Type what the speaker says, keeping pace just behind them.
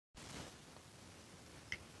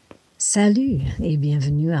Salut et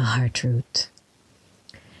bienvenue à Heartroot.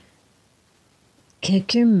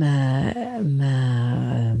 Quelqu'un m'a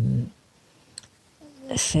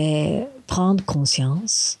fait prendre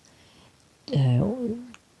conscience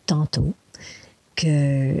tantôt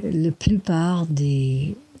que la plupart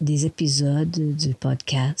des épisodes du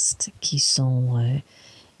podcast qui sont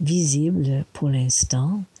visibles pour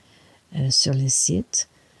l'instant sur le site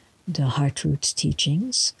de Heartroot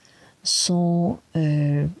Teachings sont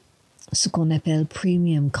ce qu'on appelle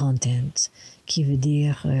premium content, qui veut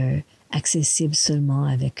dire accessible seulement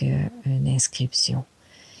avec une inscription.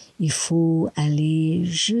 Il faut aller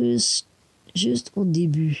juste au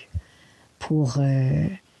début pour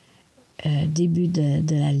début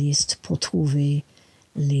de la liste pour trouver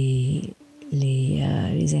les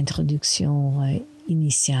introductions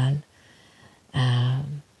initiales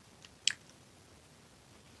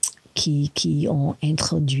qui ont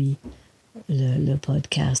introduit le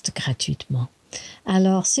podcast gratuitement.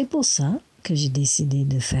 Alors, c'est pour ça que j'ai décidé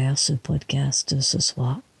de faire ce podcast ce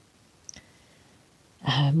soir.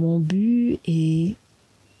 Mon but est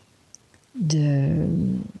de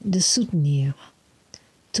soutenir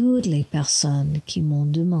toutes les personnes qui m'ont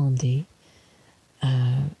demandé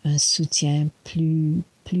un soutien plus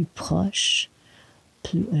proche,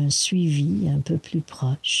 un suivi un peu plus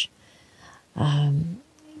proche,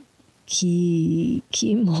 qui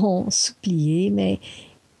m'ont supplié, mais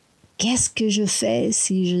qu'est-ce que je fais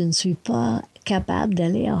si je ne suis pas capable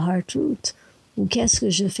d'aller à Heartroot? Ou qu'est-ce que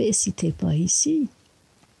je fais si tu n'es pas ici,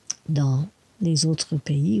 dans les autres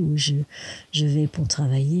pays où je vais pour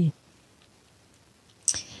travailler?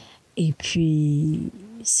 Et puis,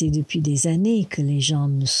 c'est depuis des années que les gens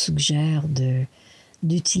nous suggèrent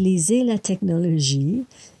d'utiliser la technologie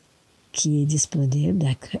qui est disponible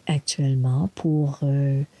actuellement pour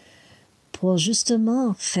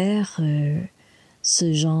justement faire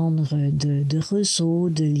ce genre de réseau,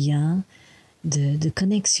 de liens, de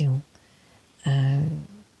connexion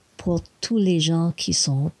pour tous les gens qui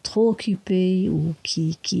sont trop occupés ou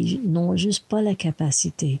qui n'ont juste pas la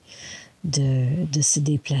capacité de se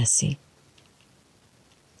déplacer.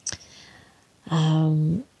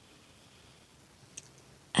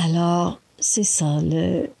 Alors, c'est ça.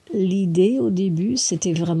 L'idée au début,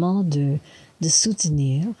 c'était vraiment de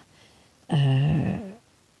soutenir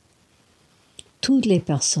toutes les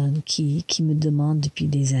personnes qui me demandent depuis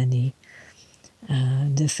des années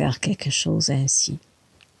de faire quelque chose ainsi.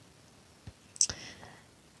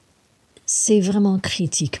 C'est vraiment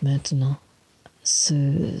critique maintenant,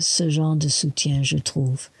 ce genre de soutien, je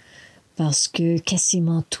trouve, parce que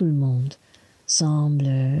quasiment tout le monde semble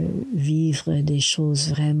vivre des choses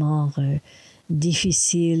vraiment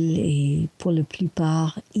difficiles et pour la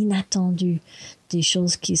plupart inattendues, des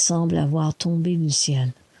choses qui semblent avoir tombé du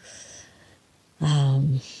ciel.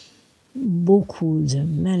 Beaucoup de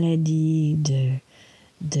maladies,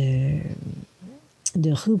 de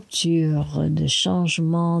ruptures, de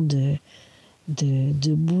changements de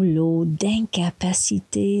boulot,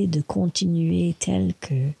 d'incapacité de continuer tel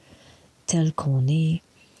qu'on est.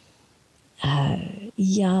 Il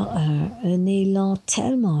y a un élan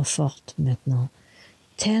tellement fort maintenant,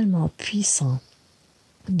 tellement puissant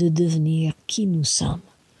de devenir qui nous sommes.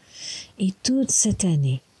 Et toute cette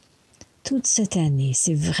année,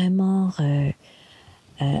 c'est vraiment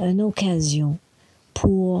une occasion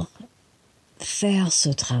pour faire ce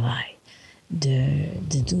travail,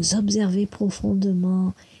 de nous observer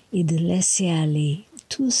profondément et de laisser aller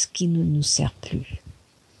tout ce qui ne nous sert plus.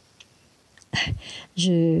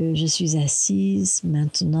 Je suis assise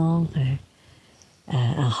maintenant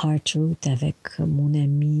à Heartroot avec mon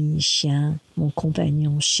ami chien, mon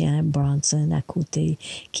compagnon chien Bronson à côté,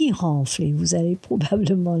 qui ronfle et vous allez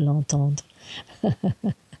probablement l'entendre.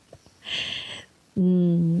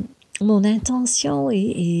 Mon intention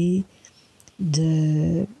est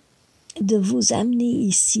de vous amener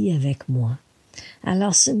ici avec moi.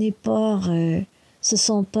 Alors ce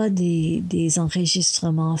sont pas des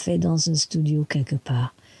enregistrements faits dans un studio quelque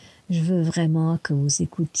part. Je veux vraiment que vous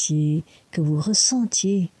écoutiez, que vous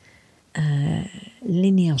ressentiez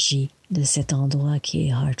l'énergie de cet endroit qui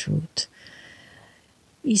est Heartroot.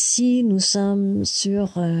 Ici, nous sommes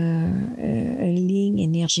sur une ligne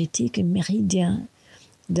énergétique, un méridien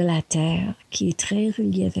de la Terre qui est très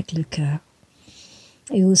relié avec le cœur.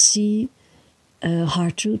 Et aussi,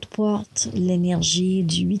 Heartroot porte l'énergie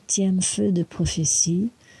du 8e feu de prophétie,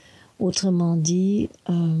 autrement dit,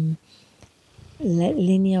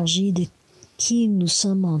 l'énergie de qui nous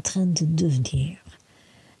sommes en train de devenir,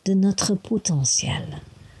 de notre potentiel,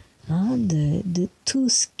 de tout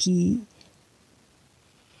ce qui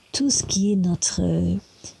est notre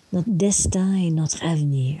destin et notre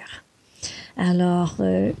avenir. Alors,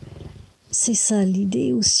 c'est ça,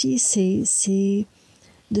 l'idée aussi, c'est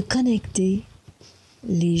de connecter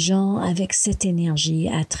les gens avec cette énergie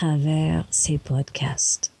à travers ces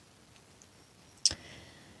podcasts.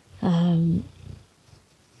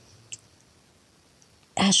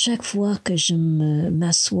 À chaque fois que je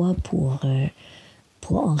m'assois pour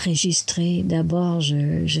enregistrer, d'abord,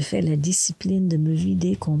 je fais la discipline de me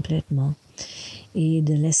vider complètement et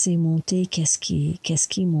de laisser monter qu'est-ce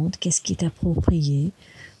qui monte, qu'est-ce qui est approprié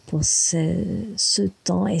pour ce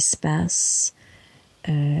temps-espace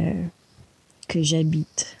que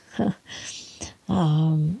j'habite.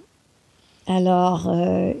 Alors,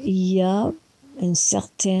 il y a une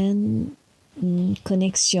certaine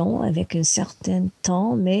connexion avec un certain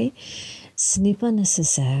temps, mais ce n'est pas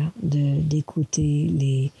nécessaire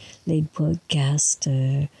d'écouter les podcasts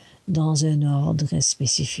dans un ordre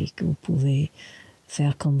spécifique. Vous pouvez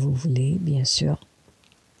faire comme vous voulez, bien sûr.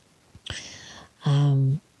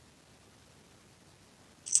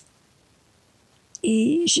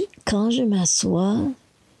 Et quand je m'assois,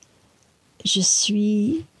 je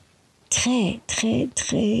suis très, très,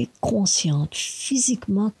 très consciente,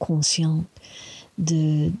 physiquement consciente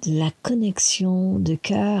de la connexion de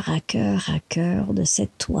cœur à cœur de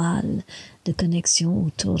cette toile de connexion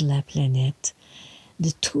autour de la planète,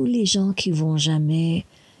 de tous les gens qui vont jamais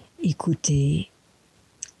écouter,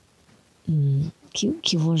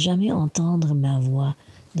 qui vont jamais entendre ma voix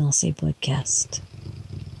dans ces podcasts.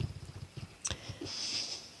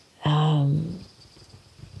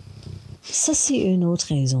 Ça, c'est une autre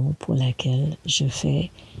raison pour laquelle j'ai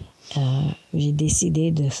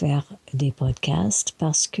décidé de faire des podcasts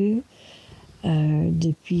parce que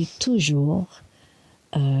depuis toujours,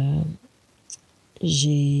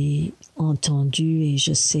 j'ai entendu et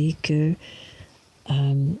je sais que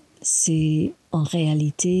c'est en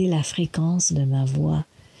réalité la fréquence de ma voix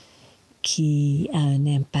qui a un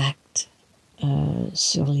impact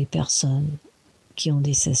sur les personnes qui ont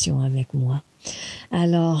des sessions avec moi.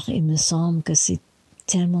 Alors, il me semble que c'est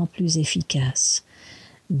tellement plus efficace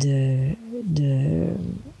de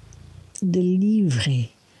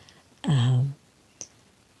livrer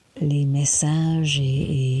les messages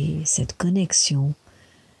et cette connexion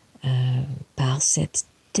par cette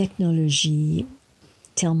technologie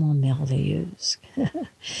tellement merveilleuse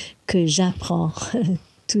que j'apprends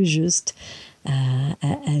tout juste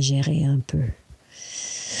à gérer un peu.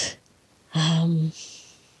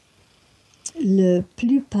 La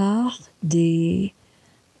plupart des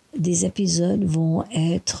épisodes vont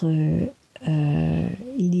être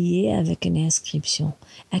liés avec une inscription,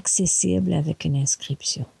 accessibles avec une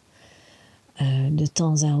inscription. De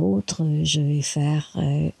temps à autre, je vais faire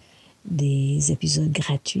des épisodes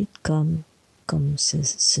gratuits comme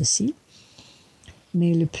ceci,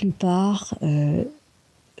 mais la plupart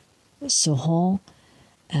seront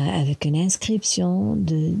avec une inscription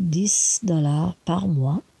de $10 par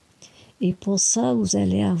mois. Et pour ça, vous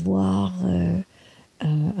allez avoir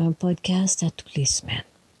un podcast à toutes les semaines.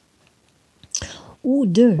 Ou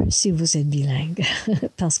 2 si vous êtes bilingue,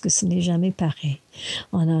 parce que ce n'est jamais pareil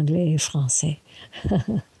en anglais et français.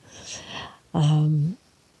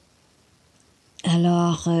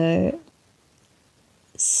 Alors,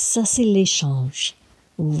 ça c'est l'échange,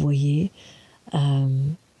 vous voyez.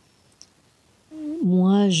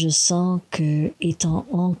 Moi, je sens que, étant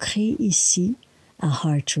ancré ici à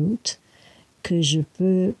Heartroot, que je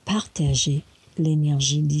peux partager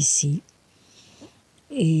l'énergie d'ici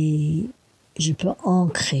et je peux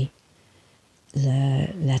ancrer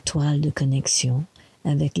la toile de connexion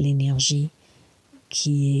avec l'énergie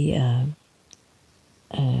qui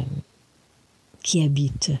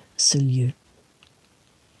habite ce lieu.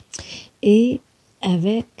 Et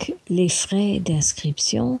avec les frais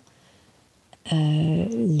d'inscription,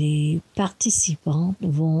 les participants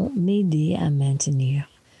vont m'aider à maintenir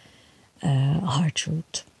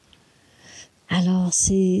Heartroot. Alors,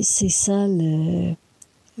 c'est ça le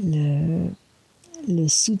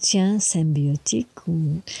soutien symbiotique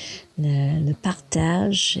ou le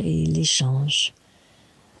partage et l'échange.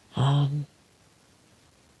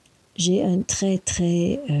 J'ai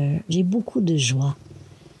j'ai beaucoup de joie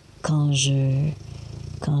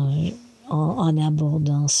en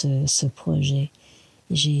abordant ce projet.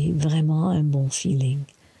 J'ai vraiment un bon feeling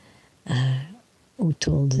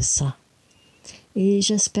autour de ça. Et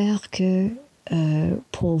j'espère que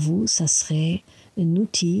pour vous, ça serait un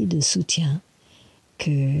outil de soutien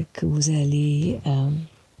que vous allez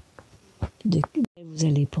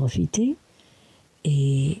profiter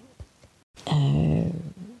et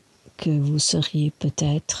que vous seriez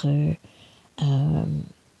peut-être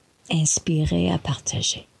inspiré à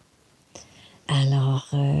partager. Alors,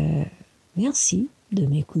 Merci de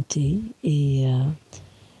m'écouter et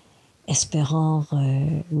espérant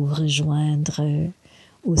vous rejoindre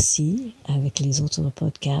aussi avec les autres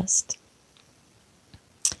podcasts.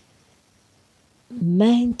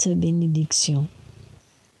 Maintes bénédictions,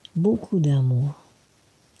 beaucoup d'amour.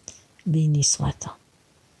 Béni soit-on.